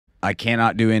I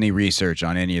cannot do any research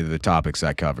on any of the topics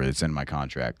I cover. It's in my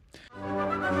contract.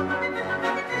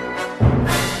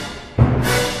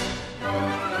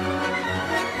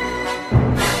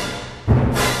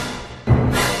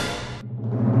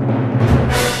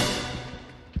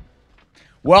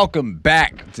 Welcome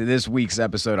back to this week's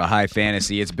episode of High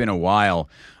Fantasy. It's been a while.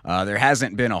 There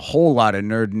hasn't been a whole lot of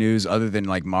nerd news other than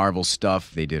like Marvel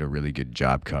stuff. They did a really good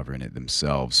job covering it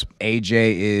themselves.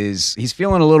 AJ he's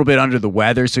feeling a little bit under the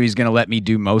weather, so he's going to let me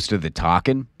do most of the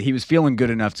talking. He was feeling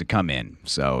good enough to come in,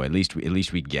 so at least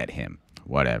we get him.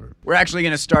 Whatever. We're actually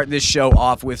going to start this show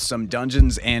off with some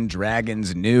Dungeons and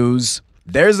Dragons news.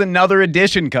 There's another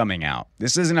edition coming out.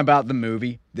 This isn't about the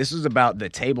movie. This is about the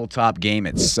tabletop game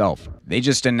itself. They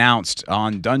just announced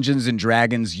on Dungeons and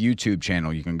Dragons YouTube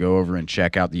channel, you can go over and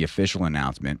check out the official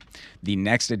announcement, the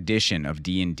next edition of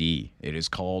D&D. It is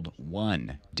called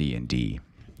 1 D&D.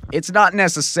 It's not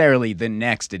necessarily the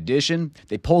next edition.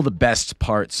 They pull the best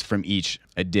parts from each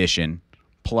edition,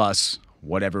 plus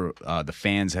whatever the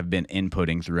fans have been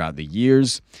inputting throughout the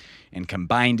years, and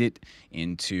combined it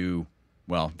into...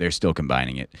 well, they're still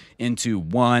combining it into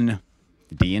 1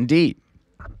 D&D.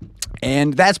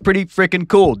 And that's pretty freaking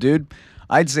cool, dude.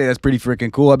 I'd say that's pretty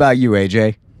freaking cool. How about you,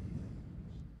 AJ?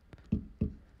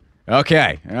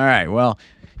 Okay. All right. Well,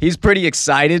 he's pretty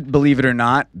excited, believe it or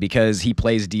not, because he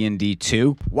plays D&D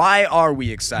too. Why are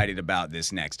we excited about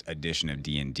this next edition of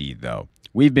D&D, though?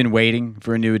 We've been waiting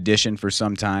for a new edition for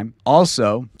some time.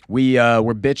 Also, we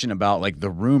were bitching about like the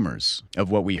rumors of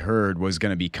what we heard was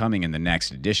going to be coming in the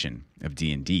next edition of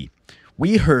D&D.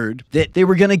 We heard that they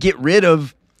were going to get rid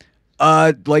of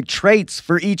like traits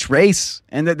for each race,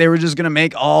 and that they were just going to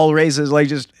make all races like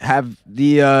just have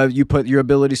the you put your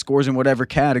ability scores in whatever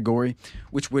category,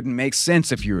 which wouldn't make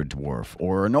sense if you're a dwarf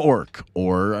or an orc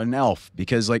or an elf,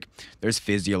 because like there's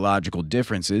physiological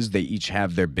differences. They each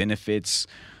have their benefits,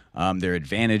 their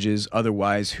advantages.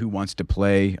 Otherwise, who wants to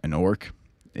play an orc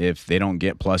if they don't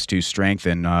get +2 strength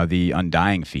and the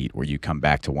undying feat where you come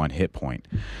back to 1 hit point?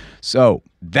 So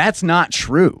that's not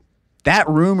true. That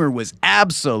rumor was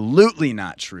absolutely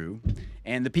not true.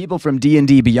 And the people from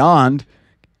D&D Beyond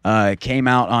came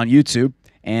out on YouTube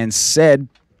and said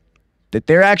that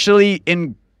they're actually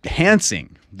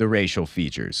enhancing the racial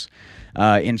features.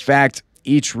 In fact,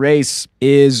 each race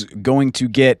is going to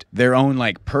get their own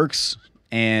like perks,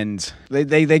 and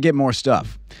they get more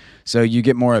stuff. So you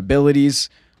get more abilities,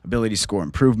 ability score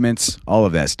improvements, all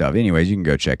of that stuff. Anyways, you can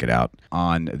go check it out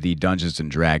on the Dungeons and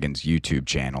Dragons YouTube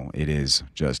channel. It is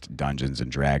just Dungeons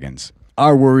and Dragons.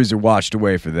 Our worries are washed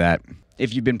away for that.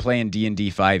 If you've been playing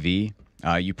D&D 5e,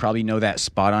 you probably know that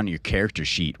spot on your character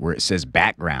sheet where it says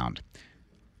background.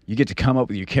 You get to come up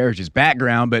with your character's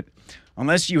background, but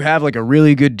unless you have like a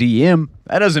really good DM,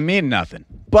 that doesn't mean nothing.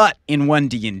 But in 1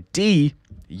 D&D,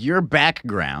 your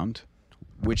background,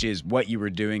 which is what you were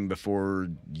doing before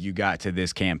you got to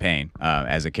this campaign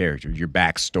as a character, your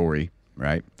backstory,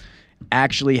 right,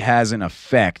 actually has an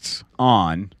effect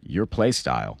on your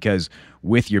playstyle. Because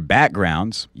with your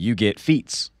backgrounds, you get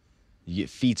feats. You get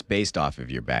feats based off of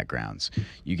your backgrounds.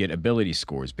 You get ability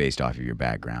scores based off of your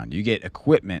background. You get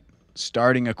equipment,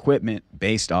 starting equipment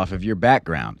based off of your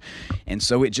background. And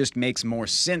so it just makes more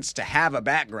sense to have a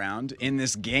background in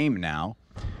this game now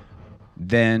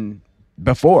than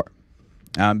before.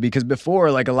 Because before,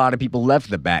 like, a lot of people left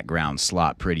the background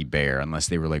slot pretty bare unless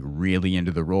they were like really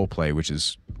into the role play, which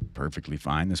is perfectly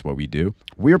fine. That's what we do.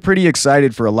 We're pretty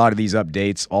excited for a lot of these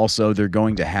updates. Also, they're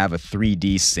going to have a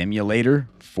 3D simulator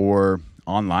for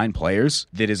online players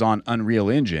that is on Unreal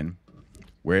Engine,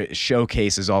 where it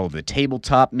showcases all of the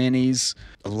tabletop minis.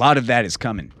 A lot of that is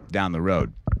coming down the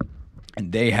road,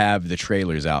 and they have the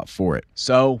trailers out for it.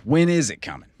 So when is it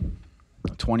coming?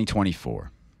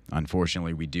 2024.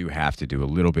 Unfortunately, we do have to do a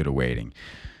little bit of waiting.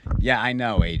 Yeah, I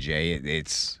know,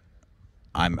 AJ.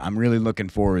 I'm really looking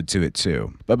forward to it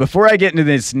too. But before I get into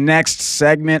this next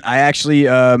segment, I actually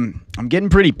I'm getting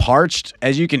pretty parched.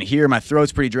 As you can hear, my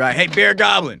throat's pretty dry. Hey, Bear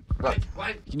Goblin, What?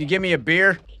 can you give me a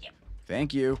beer?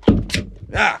 Thank you.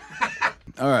 Ah.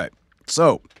 All right.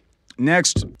 So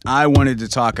next, I wanted to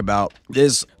talk about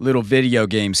this little video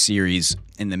game series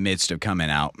in the midst of coming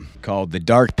out called the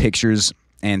Dark Pictures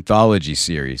Anthology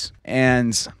series,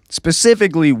 and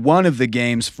specifically one of the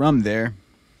games from there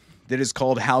that is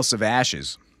called House of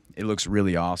Ashes. It looks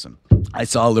really awesome. I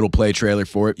saw a little play trailer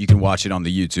for it. You can watch it on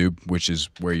the YouTube, which is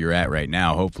where you're at right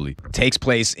now, hopefully. It takes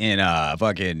place in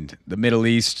fucking the Middle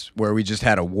East, where we just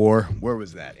had a war. Where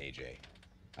was that, AJ?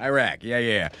 Iraq. Yeah.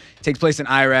 It takes place in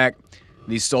Iraq.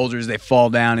 These soldiers, they fall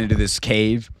down into this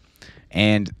cave,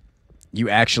 and you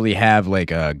actually have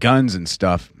like guns and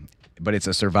stuff, but it's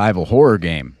a survival horror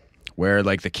game where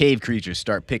like the cave creatures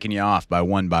start picking you off by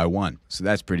one. So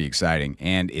that's pretty exciting.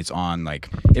 And it's on like,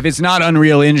 if it's not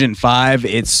Unreal Engine 5,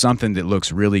 it's something that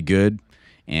looks really good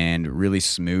and really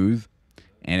smooth.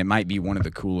 And it might be one of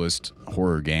the coolest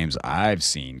horror games I've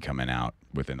seen coming out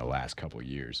within the last couple of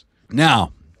years.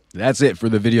 Now, that's it for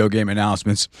the video game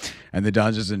announcements and the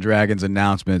Dungeons & Dragons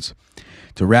announcements.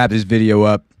 To wrap this video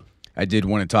up, I did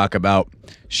want to talk about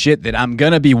shit that I'm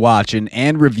going to be watching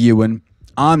and reviewing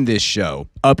on this show.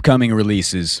 Upcoming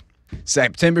releases.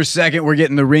 September 2nd, we're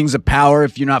getting the Rings of Power.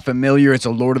 If you're not familiar, it's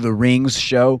a Lord of the Rings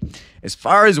show. As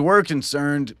far as we're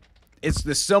concerned, it's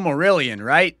the Silmarillion,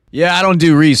 right? Yeah, I don't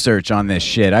do research on this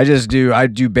shit. I do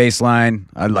baseline.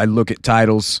 I look at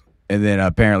titles, and then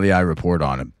apparently I report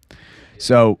on them.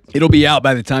 So it'll be out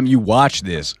by the time you watch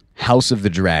this. House of the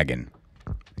Dragon,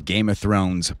 Game of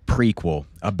Thrones prequel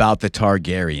about the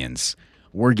Targaryens.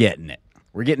 We're getting it.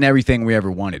 We're getting everything we ever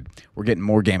wanted. We're getting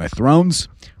more Game of Thrones.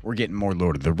 We're getting more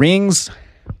Lord of the Rings.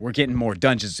 We're getting more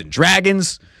Dungeons &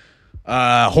 Dragons,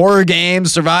 horror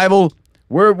games, survival.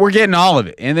 We're getting all of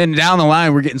it. And then down the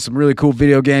line, we're getting some really cool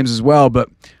video games as well, but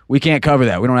we can't cover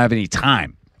that. We don't have any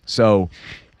time. So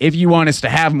if you want us to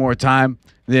have more time,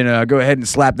 then go ahead and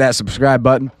slap that subscribe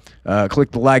button,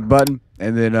 click the like button,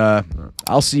 and then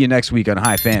I'll see you next week on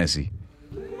High Fantasy.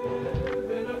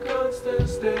 In a constant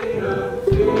state of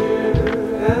fear.